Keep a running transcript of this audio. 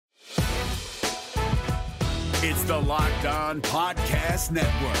It's the Locked On Podcast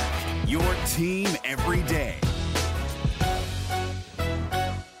Network, your team every day.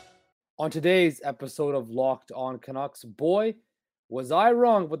 On today's episode of Locked On Canucks, boy, was I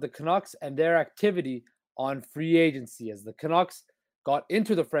wrong with the Canucks and their activity on free agency, as the Canucks got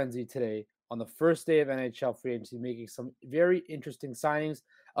into the frenzy today on the first day of NHL free agency, making some very interesting signings.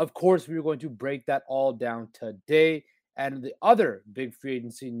 Of course, we are going to break that all down today and the other big free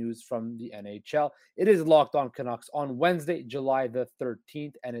agency news from the NHL. It is Locked On Canucks on Wednesday, July the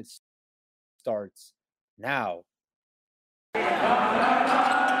 13th, and it starts now.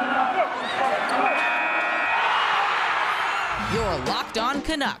 You're Locked On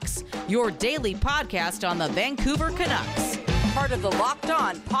Canucks, your daily podcast on the Vancouver Canucks. Part of the Locked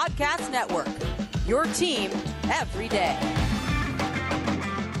On Podcast Network, your team every day.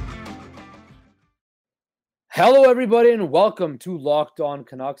 Hello, everybody, and welcome to Locked On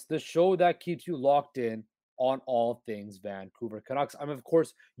Canucks, the show that keeps you locked in on all things Vancouver Canucks. I'm, of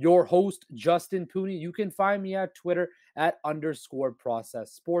course, your host, Justin Pooney. You can find me at Twitter at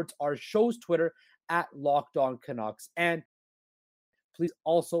 _ProcessSports, our show's Twitter at Locked On Canucks, and please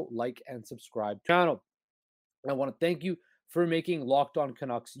also like and subscribe to the channel. I want to thank you for making Locked On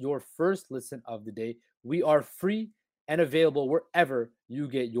Canucks your first listen of the day. We are free and available wherever you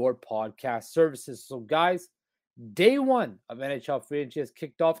get your podcast services. So, guys, day one of NHL free agency has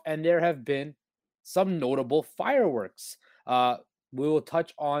kicked off, and there have been some notable fireworks. We will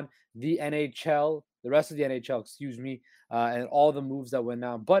touch on the NHL, the rest of the NHL, and all the moves that went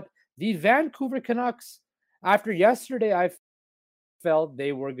down. But the Vancouver Canucks, after yesterday, I felt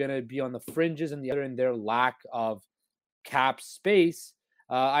they were going to be on the fringes and the other in their lack of cap space.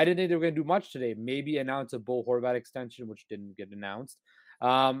 I didn't think they were going to do much today. Maybe announce a Bo Horvat extension, which didn't get announced.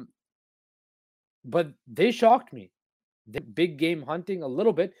 But they shocked me. They're big game hunting a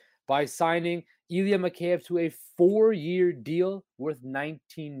little bit by signing Ilya Mikheyev to a 4-year deal worth $19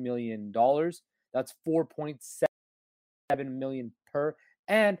 million. That's $4.7 million per.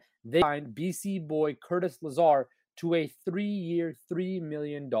 And they signed BC boy Curtis Lazar to a 3-year, $3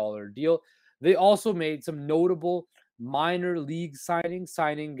 million deal. They also made some notable minor league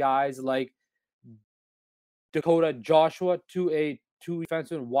signing guys like Dakota Joshua to a 2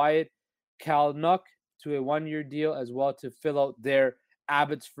 defenseman, Wyatt Kalynuk to a 1-year deal as well to fill out their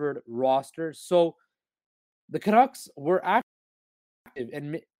Abbotsford roster. So the Canucks were active,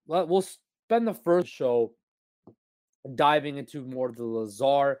 and we'll spend the first show diving into more of the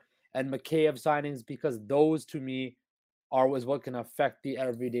Lazar and Mikheyev signings, because those to me was what can affect the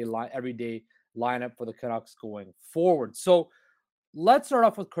everyday lineup for the Canucks going forward. So let's start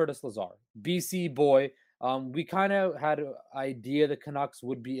off with Curtis Lazar, BC boy. We kind of had an idea the Canucks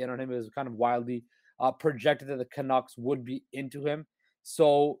would be in on him. It was kind of wildly projected that the Canucks would be into him.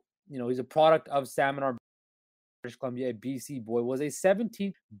 So, he's a product of Salmon Arm, British Columbia, a BC boy, was a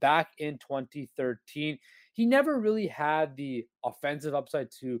 17th back in 2013. He never really had the offensive upside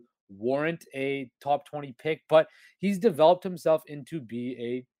to warrant a top 20 pick, but he's developed himself into be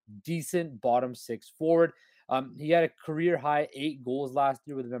a decent bottom 6 forward. He had a career high 8 goals last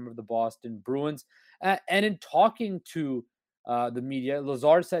year with a member of the Boston Bruins. And in talking to the media,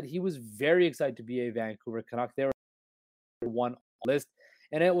 Lazar said he was very excited to be a Vancouver Canuck. They were one on the list,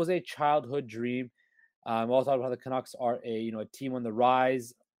 and it was a childhood dream. We also talked about how the Canucks are a team on the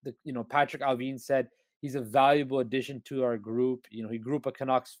rise. Patrick Alvin said he's a valuable addition to our group. He grew up a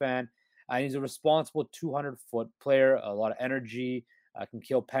Canucks fan, and he's a responsible 200-foot player, a lot of energy, can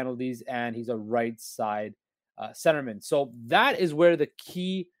kill penalties, and he's a right side centerman. So that is where the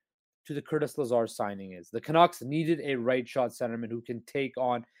key to the Curtis Lazar signing is. The Canucks needed a right shot centerman who can take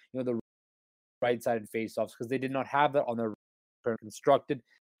on the right sided faceoffs, because they did not have that on their constructed.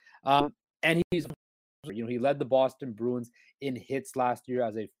 And he led the Boston Bruins in hits last year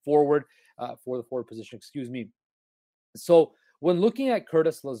as a forward for the forward position. So when looking at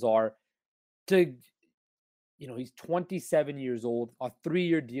Curtis Lazar, he's 27 years old, a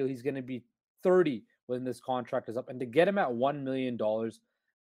 3-year deal. He's going to be 30 when this contract is up, and to get him at $1 million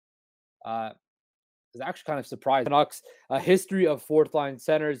is actually kind of surprising. Canucks, a history of fourth line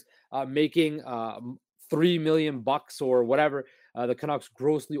centers making $3 million or whatever. The Canucks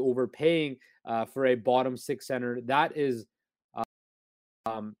grossly overpaying for a bottom 6 center. That is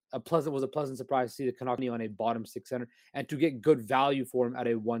a pleasant surprise to see the Canucks on a bottom 6 center and to get good value for him at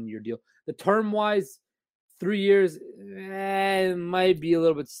a 1-year deal. The term wise, 3 years might be a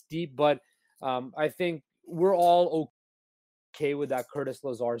little bit steep, but I think we're all okay with that Curtis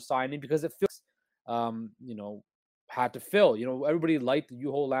Lazar signing, because it feels had to fill. Everybody liked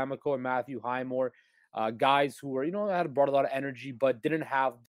Juho Lammikko and Matthew Highmore, guys who were had brought a lot of energy but didn't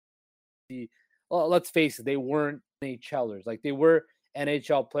have the well, let's face it, they weren't NHLers. Like they were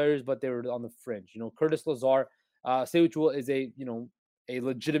NHL players, but they were on the fringe. Curtis Lazar, say what you will, is a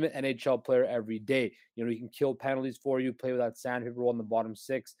legitimate NHL player every day. He can kill penalties for you, play with that sandpaper roll in the bottom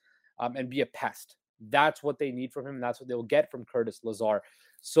six, and be a pest. That's what they need from him. And that's what they'll get from Curtis Lazar.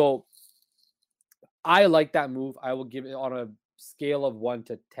 So I like that move. I will give it on a scale of 1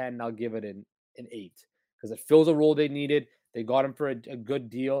 to 10. I'll give it an 8 because it fills a role they needed. They got him for a good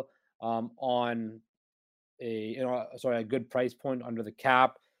deal on a good price point under the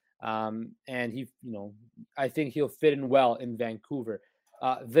cap. And I think he'll fit in well in Vancouver.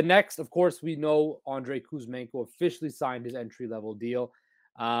 The next, of course, we know Andrei Kuzmenko officially signed his entry-level deal,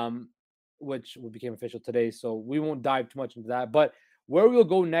 which became official today. So we won't dive too much into that. But where we'll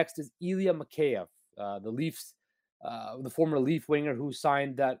go next is Ilya Mikheyev, the Leafs, the former Leaf winger who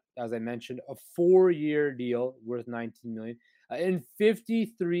signed that, as I mentioned, a 4-year deal worth $19 million. In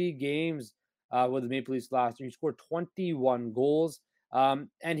 53 games with the Maple Leafs last year, he scored 21 goals.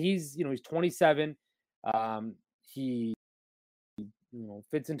 And he's 27. He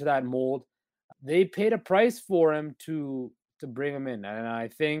fits into that mold. They paid a price for him to bring him in, and I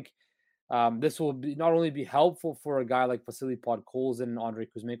think this will not only be helpful for a guy like Vasily Podkolzin and Andrei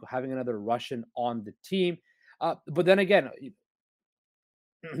Kuzmenko having another Russian on the team, but then again,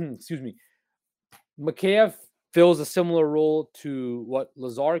 excuse me, Mikheyev fills a similar role to what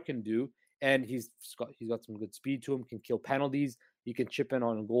Lazar can do, and he's got some good speed to him, can kill penalties, he can chip in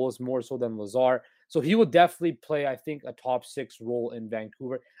on goals more so than Lazar. So he will definitely play, I think, a top 6 role in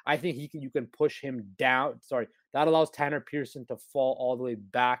Vancouver. I think you can push him down. Sorry, that allows Tanner Pearson to fall all the way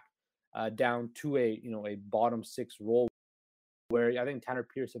back down to a bottom 6 role where I think Tanner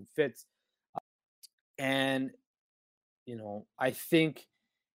Pearson fits. And I think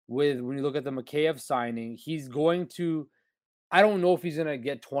when you look at the Mikheyev signing, he's going to. I don't know if he's going to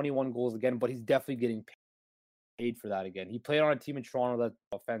get 21 goals again, but he's definitely getting paid for that again. He played on a team in Toronto that's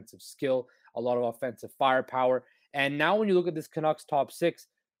offensive skill, a lot of offensive firepower. And now when you look at this Canucks top 6,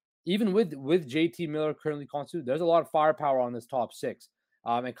 even with JT Miller currently constituted, there's a lot of firepower on this top 6.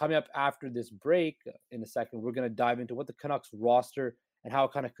 And coming up after this break in a second, we're going to dive into what the Canucks roster and how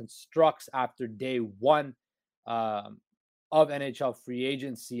it kind of constructs after day 1 of NHL free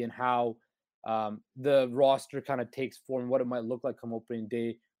agency and how the roster kind of takes form, what it might look like come opening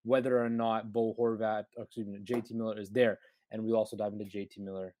day, whether or not JT Miller is there. And we'll also dive into JT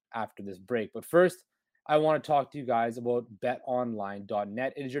Miller after this break. But first, I want to talk to you guys about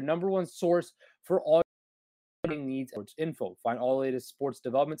betonline.net. It is your number one source for all your needs sports info. Find all the latest sports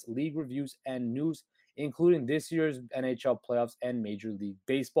developments, league reviews, and news, including this year's NHL playoffs and Major League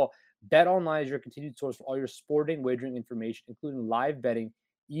Baseball. BetOnline is your continued source for all your sporting wagering information, including live betting,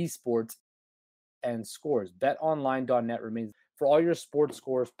 esports, and scores. BetOnline.net remains for all your sports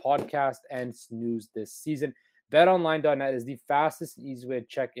scores, podcast, and news this season. BetOnline.net is the fastest and easiest way to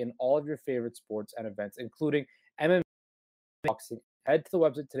check in all of your favorite sports and events, including MMA, boxing. Head to the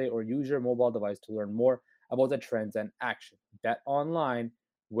website today or use your mobile device to learn more about the trends and action. BetOnline,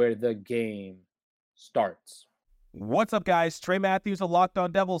 where the game starts. What's up, guys? Trey Matthews of Locked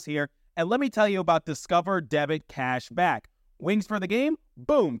On Devils here, and let me tell you about Discover Debit Cash Back. Wings for the game?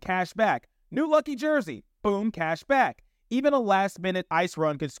 Boom, cash back. New lucky jersey? Boom, cash back. Even a last-minute ice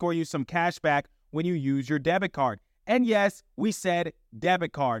run could score you some cash back when you use your debit card. And yes, we said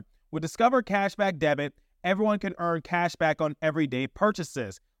debit card. With Discover Cashback Debit, everyone can earn cash back on everyday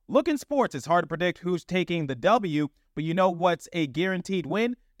purchases. Look, in sports, it's hard to predict who's taking the W, but you know what's a guaranteed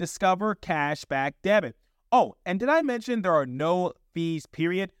win? Discover Cashback Debit. Oh, and did I mention there are no fees,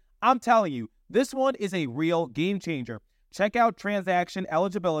 period? I'm telling you, this one is a real game changer. Check out transaction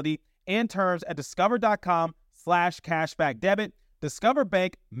eligibility and terms at discover.com/cashbackdebit. Discover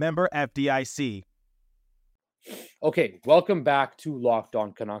Bank, member FDIC. Okay, welcome back to Locked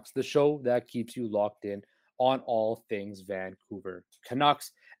On Canucks, the show that keeps you locked in on all things Vancouver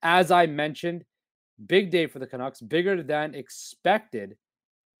Canucks. As I mentioned, big day for the Canucks, bigger than expected.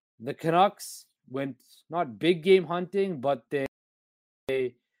 The Canucks went not big game hunting, but they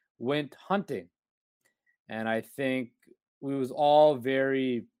went hunting. And I think it was all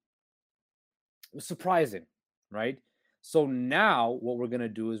very surprising, right? So now what we're going to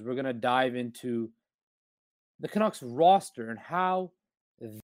do is we're going to dive into the Canucks roster and how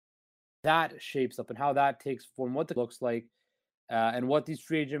that shapes up and how that takes form, what it looks like, and what these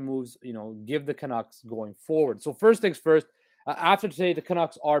free agent moves, give the Canucks going forward. So first things first, after today, the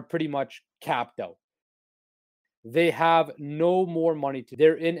Canucks are pretty much capped out. They have no more money.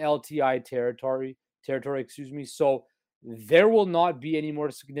 They're in LTI territory, So there will not be any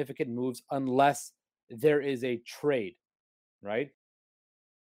more significant moves unless there is a trade, right?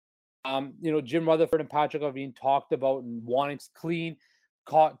 Jim Rutherford and Patrick Levine talked about wanting to clean,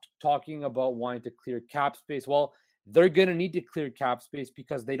 talking about wanting to clear cap space. Well, they're going to need to clear cap space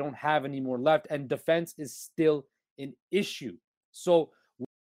because they don't have any more left, and defense is still an issue. So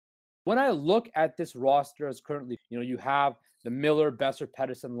when I look at this roster as currently, you have the Miller, Besser,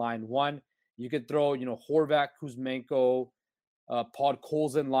 Pedersen line one. You could throw, Horvat, Kuzmenko,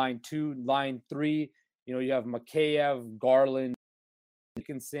 Podkolzin line two, line three. You have Mikheyev, Garland,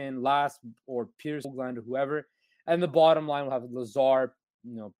 Dickinson, last or Pierce, or whoever. And the bottom line will have Lazar,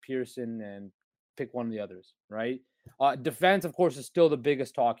 Pearson, and pick one of the others, right? Defense, of course, is still the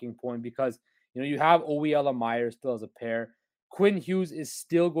biggest talking point because, you have Owiella Meyer still as a pair. Quinn Hughes is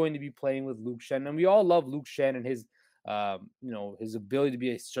still going to be playing with Luke Schenn. And we all love Luke Schenn and his, his ability to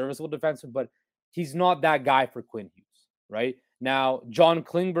be a serviceable defenseman, but he's not that guy for Quinn Hughes, right? Now, John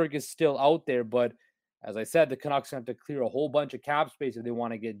Klingberg is still out there, but as I said, the Canucks have to clear a whole bunch of cap space if they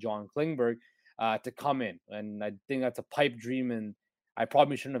want to get John Klingberg to come in. And I think that's a pipe dream. And I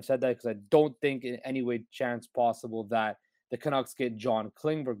probably shouldn't have said that because I don't think in any way chance possible that the Canucks get John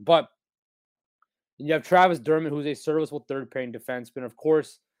Klingberg. But you have Travis Dermott, who's a serviceable third pairing defenseman. Of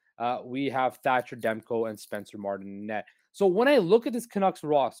course, we have Thatcher Demko and Spencer Martin in net. So when I look at this Canucks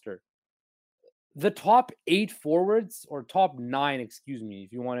roster, the top 8 forwards, or top 9, excuse me,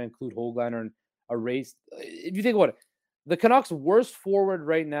 if you want to include Höglander and a race. If you think about it, the Canucks' worst forward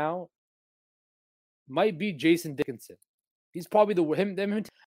right now might be Jason Dickinson. He's probably them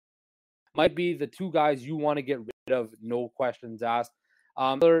might be the two guys you want to get rid of, no questions asked.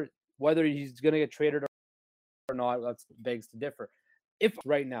 Whether he's going to get traded or not, that begs to differ. If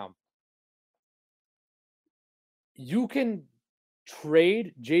right now you can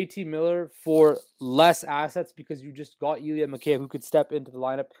trade JT Miller for less assets because you just got Ilya Mikheyev who could step into the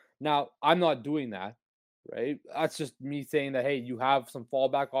lineup. Now, I'm not doing that, right? That's just me saying that, hey, you have some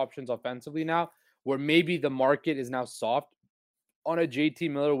fallback options offensively now where maybe the market is now soft on a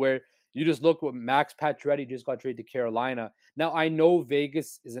JT Miller where you just look what Max Pacioretty just got traded to Carolina. Now, I know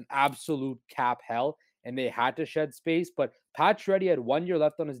Vegas is an absolute cap hell and they had to shed space, but Pacioretty had 1 year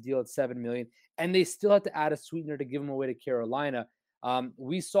left on his deal at $7 million, and they still had to add a sweetener to give him away to Carolina.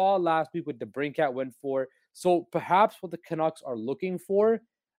 We saw last week what DeBrincat went for. So perhaps what the Canucks are looking for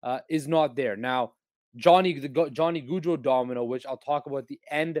is not there. Now, Johnny Gaudreau domino, which I'll talk about at the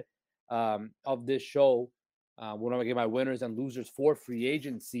end of this show when I get my winners and losers for free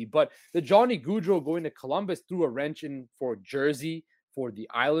agency. But the Johnny Gaudreau going to Columbus threw a wrench in for Jersey, for the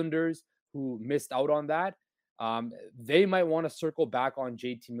Islanders, who missed out on that. They might want to circle back on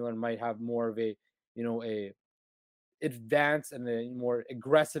JT Miller and might have more of a advance and a more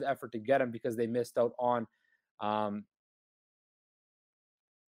aggressive effort to get him because they missed out on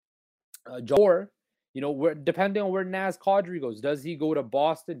depending on where Naz Kadri goes. Does he go to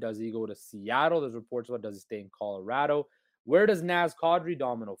Boston? Does he go to Seattle? There's reports about does he stay in Colorado? Where does Naz Kadri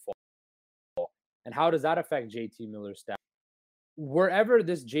domino fall? And how does that affect JT Miller's staff? Wherever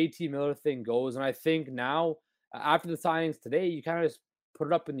this JT Miller thing goes, and I think now after the signings today, you kind of just put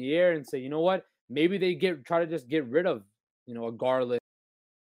it up in the air and say, you know what? Maybe they try to just get rid of, a Garland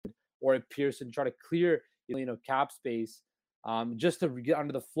or a Pearson, try to clear, cap space just to get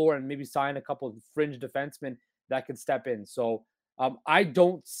under the floor and maybe sign a couple of fringe defensemen that can step in. So I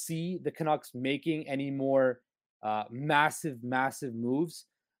don't see the Canucks making any more massive moves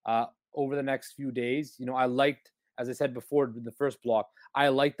over the next few days. I liked, as I said before, the first block, I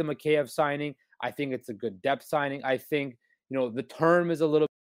like the Mikheyev signing. I think it's a good depth signing. I think, the term is a little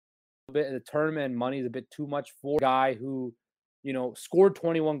bit, the term and money is a bit too much for a guy who, scored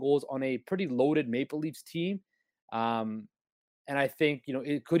 21 goals on a pretty loaded Maple Leafs team. And I think,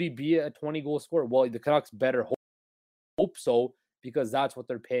 could he be a 20-goal scorer? Well, the Canucks better hope so because that's what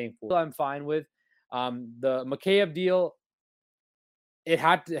they're paying for. I'm fine with the Mikheyev deal. It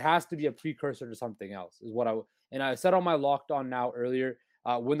has to be a precursor to something else, is what I said on my Locked On Now earlier.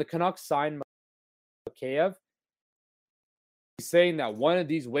 When the Canucks signed Mikheyev, he's saying that one of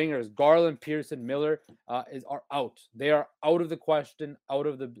these wingers, Garland, Pearson, Miller, are out. They are out of the question.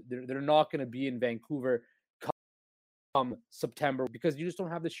 They're not going to be in Vancouver come September because you just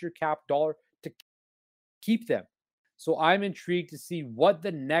don't have the sheer cap dollar to keep them. So I'm intrigued to see what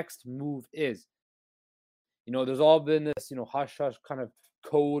the next move is. There's all been this, hush kind of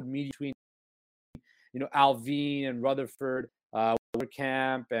code between, Alvin and Rutherford,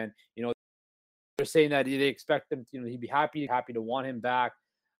 Camp, and, they're saying that they expect him, he'd be happy to want him back.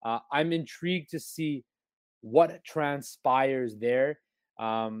 I'm intrigued to see what transpires there.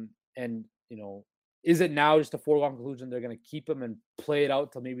 Is it now just a foregone conclusion they're going to keep him and play it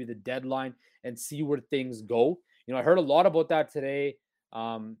out till maybe the deadline and see where things go? I heard a lot about that today.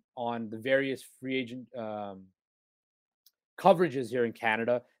 on the various free agent coverages here in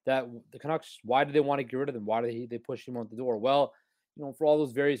Canada that the Canucks, why do they want to get rid of them? Why do they push him out the door? Well, for all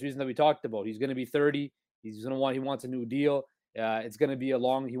those various reasons that we talked about. He's going to be 30. He wants a new deal. It's going to be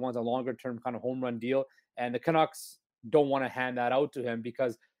he wants a longer term kind of home run deal. And the Canucks don't want to hand that out to him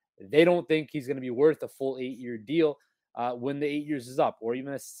because they don't think he's going to be worth a full 8-year deal when the 8 years is up, or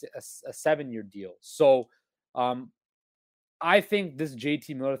even a 7-year deal. So I think this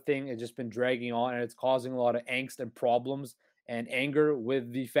JT Miller thing has just been dragging on, and it's causing a lot of angst and problems and anger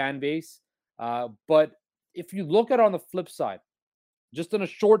with the fan base. But if you look at it on the flip side, just on a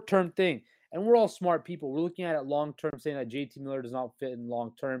short-term thing, and we're all smart people, we're looking at it long-term, saying that JT Miller does not fit in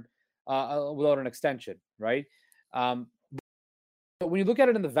long-term without an extension, right? But when you look at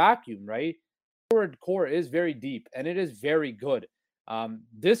it in the vacuum, right, forward core is very deep, and it is very good.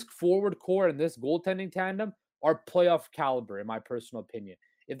 This forward core and this goaltending tandem are playoff caliber, in my personal opinion.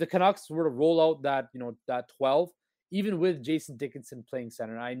 If the Canucks were to roll out that 12, even with Jason Dickinson playing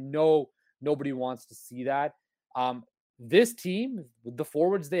center, and I know nobody wants to see that. This team, with the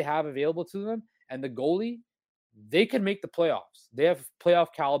forwards they have available to them and the goalie, they can make the playoffs. They have playoff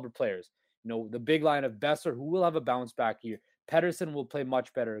caliber players. The big line of Besser, who will have a bounce back year. Pettersson will play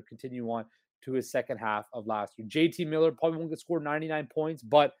much better, continue on to his second half of last year. JT Miller probably won't get scored 99 points,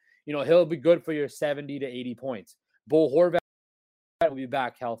 but he'll be good for your 70 to 80 points. Bo Horvat will be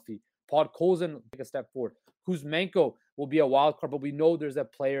back healthy. Podkolzin will take a step forward. Kuzmenko will be a wild card, but we know there's a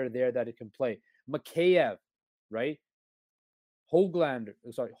player there that it can play. Mikheyev, right? Hoglander,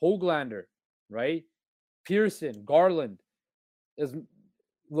 right? Pearson, Garland, is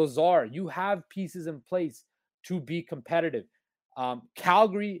Lazar. You have pieces in place to be competitive.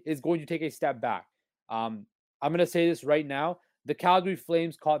 Calgary is going to take a step back. I'm going to say this right now. The Calgary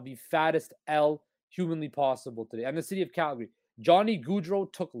Flames caught the fattest L humanly possible today. And the city of Calgary, Johnny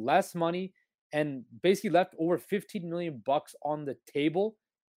Gaudreau took less money and basically left over $15 million on the table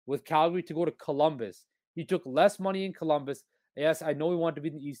with Calgary to go to Columbus. He took less money in Columbus. Yes, I know we want to be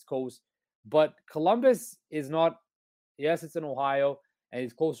in the East Coast, but Columbus is not, yes, it's in Ohio and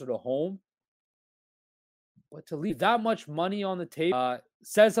it's closer to home. But to leave that much money on the table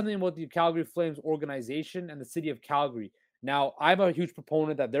says something about the Calgary Flames organization and the city of Calgary. Now, I'm a huge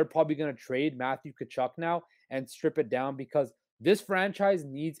proponent that they're probably going to trade Matthew Tkachuk now and strip it down because this franchise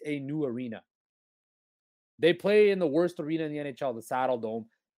needs a new arena. They play in the worst arena in the NHL, the Saddle Dome.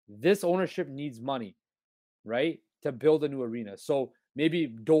 This ownership needs money, right, to build a new arena. So maybe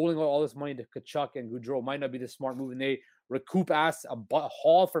doling out all this money to Tkachuk and Gaudreau might not be the smart move, and they recoup a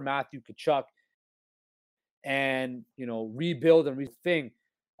haul for Matthew Tkachuk and, rebuild and rethink.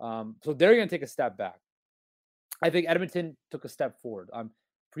 So they're going to take a step back. I think Edmonton took a step forward. I'm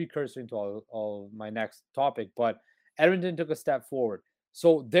precursoring to all my next topic, but Edmonton took a step forward.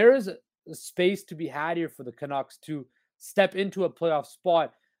 So there is a space to be had here for the Canucks to step into a playoff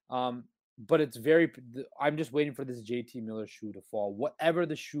spot. But I'm just waiting for this JT Miller shoe to fall. Whatever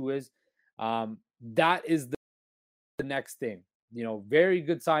the shoe is, that is the next thing. Very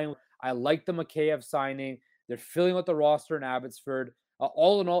good signing. I like the Mikheyev signing. They're filling out the roster in Abbotsford.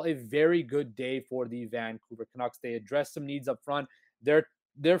 All in all, a very good day for the Vancouver Canucks. They address some needs up front.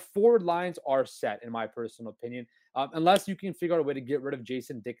 Their forward lines are set, in my personal opinion, unless you can figure out a way to get rid of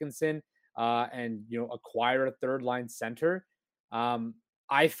Jason Dickinson and acquire a third line center.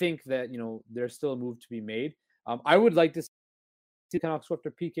 I think that there's still a move to be made. I would like to see the Canucks go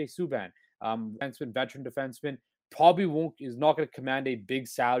after PK Subban, veteran defenseman. Probably is not going to command a big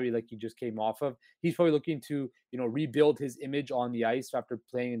salary like he just came off of. He's probably looking to, rebuild his image on the ice after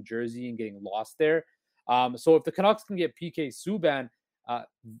playing in Jersey and getting lost there. So if the Canucks can get PK Subban to,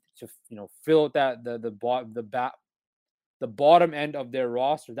 fill out the bottom end of their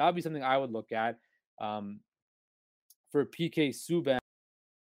roster, that would be something I would look at for PK Subban.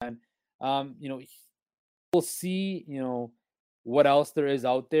 We'll see, what else there is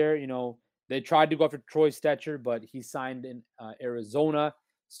out there. They tried to go after Troy Stecher, but he signed in Arizona.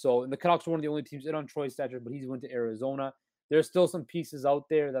 So, and the Canucks were one of the only teams in on Troy Stecher, but he went to Arizona. There's still some pieces out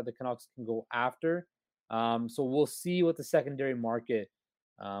there that the Canucks can go after. So we'll see what the secondary market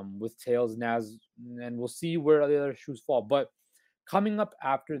with Tails Naz, and we'll see where the other shoes fall. But coming up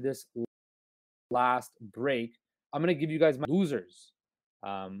after this last break, I'm going to give you guys my losers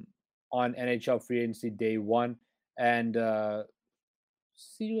on NHL free agency day one, and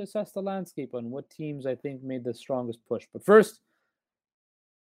assess the landscape on what teams I think made the strongest push. But first,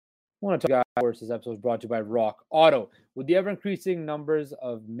 I want to talk about this episode is brought to you by Rock Auto. With the ever-increasing numbers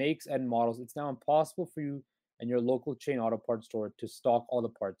of makes and models, it's now impossible for you and your local chain auto parts store to stock all the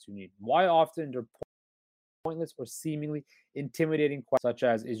parts you need. Why often pointless or seemingly intimidating questions such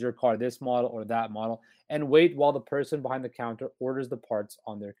as, is your car this model or that model? And wait while the person behind the counter orders the parts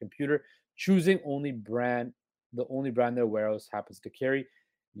on their computer, choosing the only brand their warehouse happens to carry.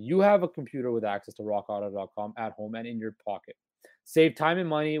 You have a computer with access to rockauto.com at home and in your pocket. Save time and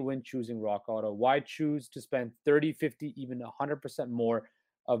money when choosing Rock Auto. Why choose to spend 30, 50, even 100% more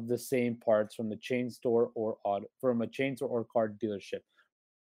of the same parts from the chain store or car dealership?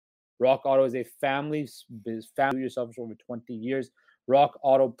 Rock Auto is a family yourself for over 20 years. Rock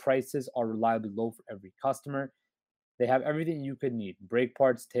Auto prices are reliably low for every customer. They have everything you could need: brake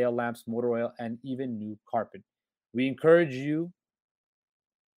parts, tail lamps, motor oil, and even new carpet. We encourage you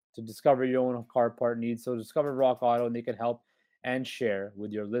to discover your own car part needs. So discover Rock Auto, and they can help and share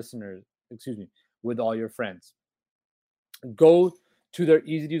with your listeners, with all your friends. Go to their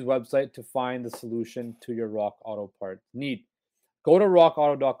easy-to-use website to find the solution to your Rock Auto part need. Go to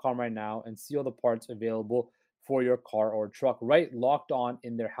rockauto.com right now and see all the parts available for your car or truck. Right Locked On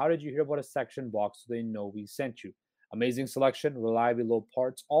in there. How did you hear about a section box so they know we sent you? Amazing selection, reliably low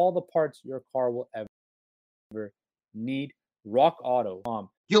parts, all the parts your car will ever need. RockAuto.com.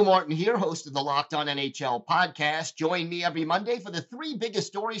 Gil Martin here, host of the Locked On NHL podcast. Join me every Monday for the 3 biggest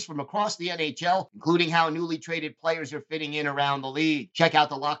stories from across the NHL, including how newly traded players are fitting in around the league. Check out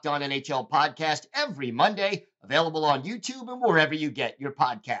the Locked On NHL podcast every Monday, available on YouTube and wherever you get your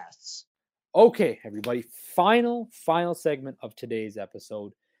podcasts. Okay, everybody, final segment of today's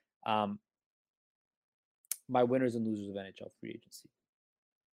episode. My winners and losers of NHL free agency.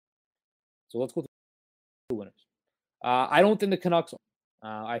 So let's go through the winners. I don't think the Canucks.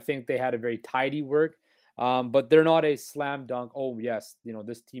 I think they had a very tidy work, but they're not a slam dunk. Oh yes,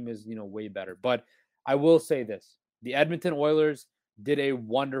 this team is way better. But I will say this: the Edmonton Oilers did a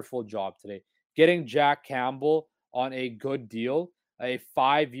wonderful job today, getting Jack Campbell on a good deal, a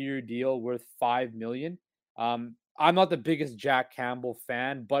 5-year deal worth $5 million. I'm not the biggest Jack Campbell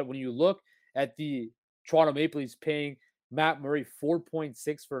fan, but when you look at the Toronto Maple Leafs paying Matt Murray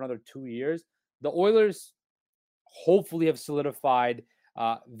 4.6 for another 2 years, the Oilers hopefully have solidified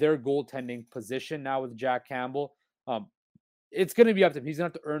their goaltending position now with Jack Campbell. It's going to be up to him. He's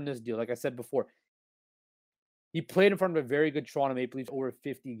going to have to earn this deal. Like I said before, he played in front of a very good Toronto Maple Leafs over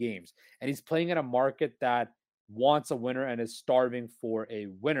 50 games, and he's playing in a market that wants a winner and is starving for a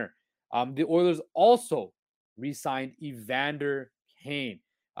winner. The Oilers also re-signed Evander Kane.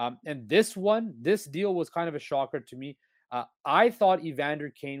 And this deal was kind of a shocker to me. I thought Evander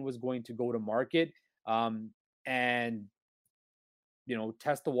Kane was going to go to market and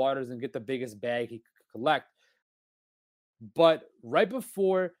test the waters and get the biggest bag he could collect. But right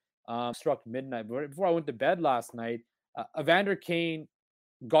before struck midnight, right before I went to bed last night, Evander Kane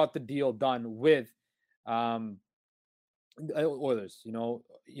got the deal done with Oilers.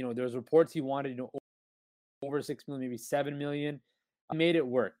 There's reports he wanted over $6 million, maybe $7 million. I made it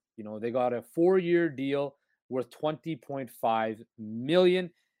work. They got a 4-year deal worth $20.5 million.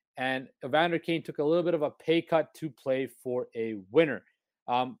 And Evander Kane took a little bit of a pay cut to play for a winner.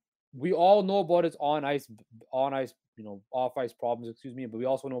 We all know about his off ice problems, but we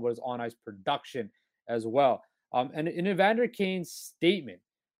also know about his on ice production as well. And in Evander Kane's statement,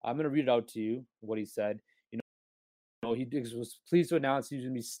 I'm going to read it out to you what he said. He was pleased to announce he's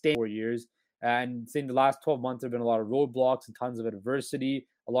going to be staying 4 years, and saying the last 12 months have been a lot of roadblocks and tons of adversity,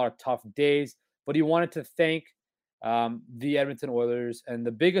 a lot of tough days. But he wanted to thank the Edmonton Oilers, and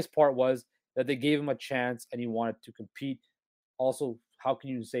the biggest part was that they gave him a chance and he wanted to compete. Also, how can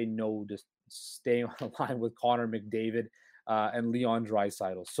you say no to staying on the line with Connor McDavid and Leon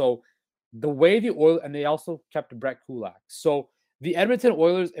Draisaitl? So the way the Oilers, and they also kept Brett Kulak. So the Edmonton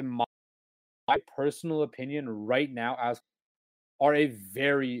Oilers, in my personal opinion, right now, are a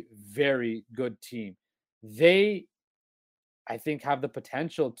very, very good team. They, I think, have the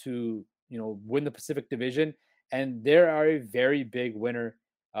potential to win the Pacific Division, and they are a very big winner.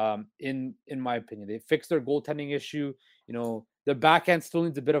 In my opinion, they fixed their goaltending issue. The back end still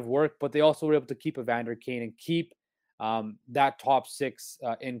needs a bit of work, but they also were able to keep Evander Kane and keep that top 6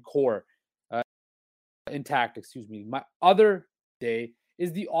 in core intact. My other day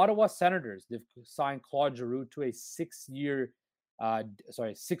is the Ottawa Senators. They've signed Claude Giroux to a 6-year,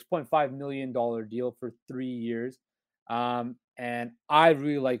 $6.5 million deal for 3 years. And I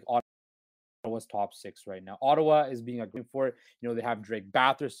really like Ottawa's top 6 right now. Ottawa is being agreed for it. They have Drake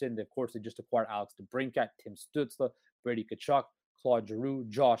Batherson. Of course, they just acquired Alex DeBrincat, Tim Stützle, Brady Tkachuk, Claude Giroux,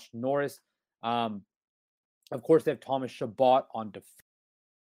 Josh Norris. Of course, they have Thomas Chabot on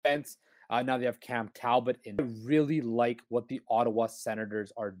defense. Now they have Cam Talbot. And I really like what the Ottawa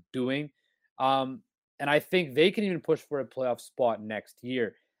Senators are doing. And I think they can even push for a playoff spot next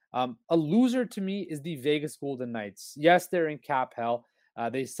year. A loser to me is the Vegas Golden Knights. Yes, they're in cap hell.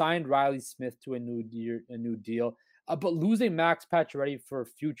 They signed Riley Smith to a new deal, but losing Max Pacioretty for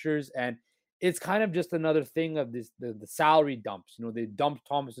futures, and it's kind of just another thing of the salary dumps. They dumped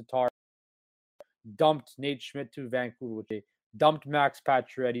Thomas Tatar, dumped Nate Schmidt to Vancouver, which they dumped Max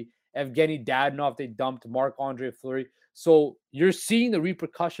Pacioretty, Evgeny Dadonov, they dumped Marc-Andre Fleury. So you're seeing the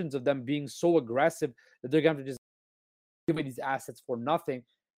repercussions of them being so aggressive that they're going to just give away these assets for nothing.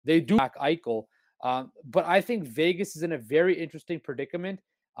 They do back Eichel, but I think Vegas is in a very interesting predicament.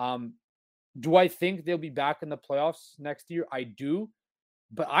 Do I think they'll be back in the playoffs next year? I do,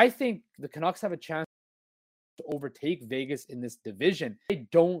 but I think the Canucks have a chance to overtake Vegas in this division.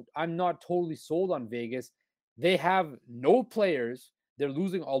 I'm not totally sold on Vegas. They have no players. They're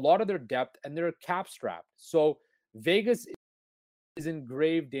losing a lot of their depth, and they're cap strapped. So Vegas is in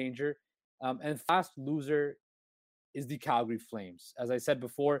grave danger. And fast loser is the Calgary Flames. As I said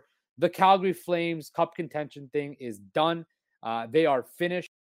before, the Calgary Flames cup contention thing is done. They are finished.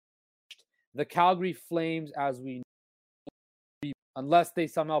 The Calgary Flames, as we know, unless they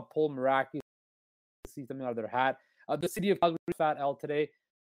somehow pull miraculously something out of their hat, the city of Calgary fat L today.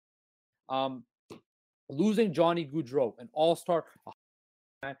 Losing Johnny Gaudreau, an all-star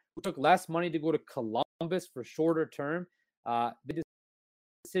who took less money to go to Columbus for shorter term, the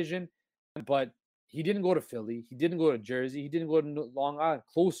decision, but he didn't go to Philly. He didn't go to Jersey. He didn't go to Long Island,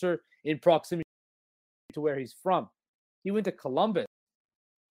 closer in proximity to where he's from. He went to Columbus.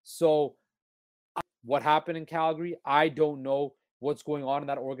 So what happened in Calgary? I don't know what's going on in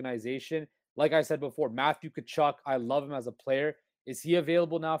that organization. Like I said before, Matthew Tkachuk, I love him as a player. Is he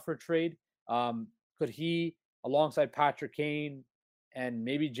available now for trade? Could he, alongside Patrick Kane and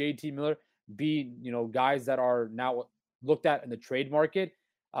maybe JT Miller, be guys that are now looked at in the trade market?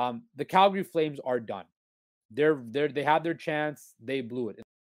 The Calgary Flames are done. They had their chance. They blew it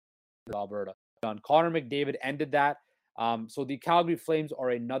in Alberta. Connor McDavid ended that. So the Calgary Flames are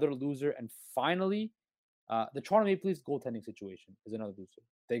another loser. And finally, the Toronto Maple Leafs goaltending situation is another loser.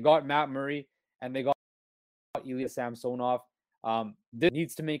 They got Matt Murray and they got Ilya Samsonov. This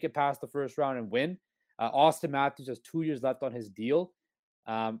needs to make it past the first round and win. Austin Matthews has 2 years left on his deal.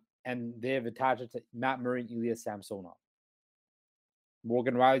 And they have attached it to Matt Murray and Ilya Samsonov.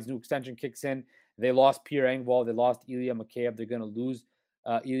 Morgan Riley's new extension kicks in. They lost Pierre Engvall. They lost Ilya Mikheyev. They're going to lose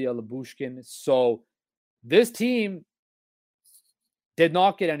Ilya Lyubushkin. So this team did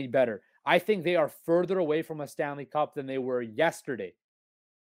not get any better. I think they are further away from a Stanley Cup than they were yesterday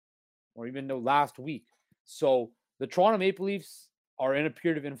or even last week. So the Toronto Maple Leafs are in a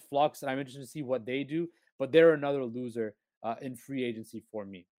period of influx, and I'm interested to see what they do, but they're another loser in free agency for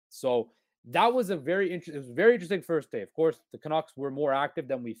me. So that was it was a very interesting first day. Of course, the Canucks were more active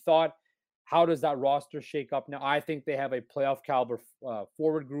than we thought. How does that roster shake up now? I think they have a playoff caliber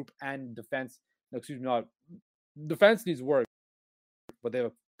forward group and defense. Defense needs work, but they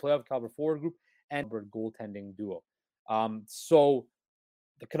have a playoff caliber forward group and goaltending duo. So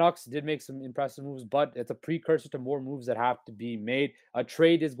the Canucks did make some impressive moves, but it's a precursor to more moves that have to be made. A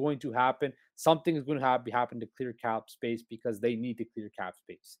trade is going to happen. Something is going to happen to clear cap space because they need to clear cap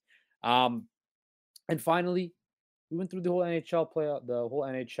space. And finally, we went through the whole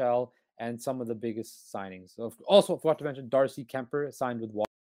NHL and some of the biggest signings. Also, forgot to mention Darcy Kemper signed with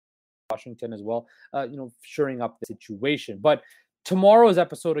Washington as well, shoring up the situation. But tomorrow's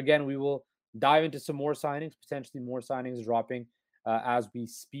episode, again, we will dive into some more signings, potentially more signings dropping as we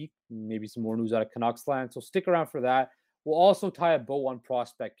speak, maybe some more news out of Canucks land. So stick around for that. We'll also tie a bow on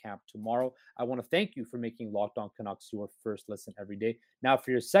prospect camp tomorrow. I want to thank you for making Locked On Canucks your first listen every day. Now for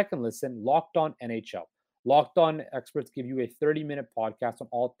your second listen, Locked On NHL. Locked On experts give you a 30-minute podcast on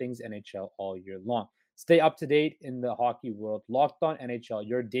all things NHL all year long. Stay up to date in the hockey world. Locked On NHL,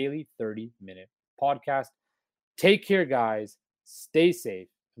 your daily 30-minute podcast. Take care, guys. Stay safe,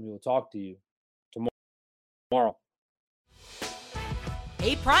 and we will talk to you tomorrow.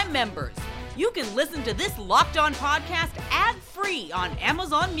 Hey, Prime members, you can listen to this Locked On podcast ad-free on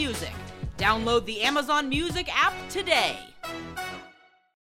Amazon Music. Download the Amazon Music app today.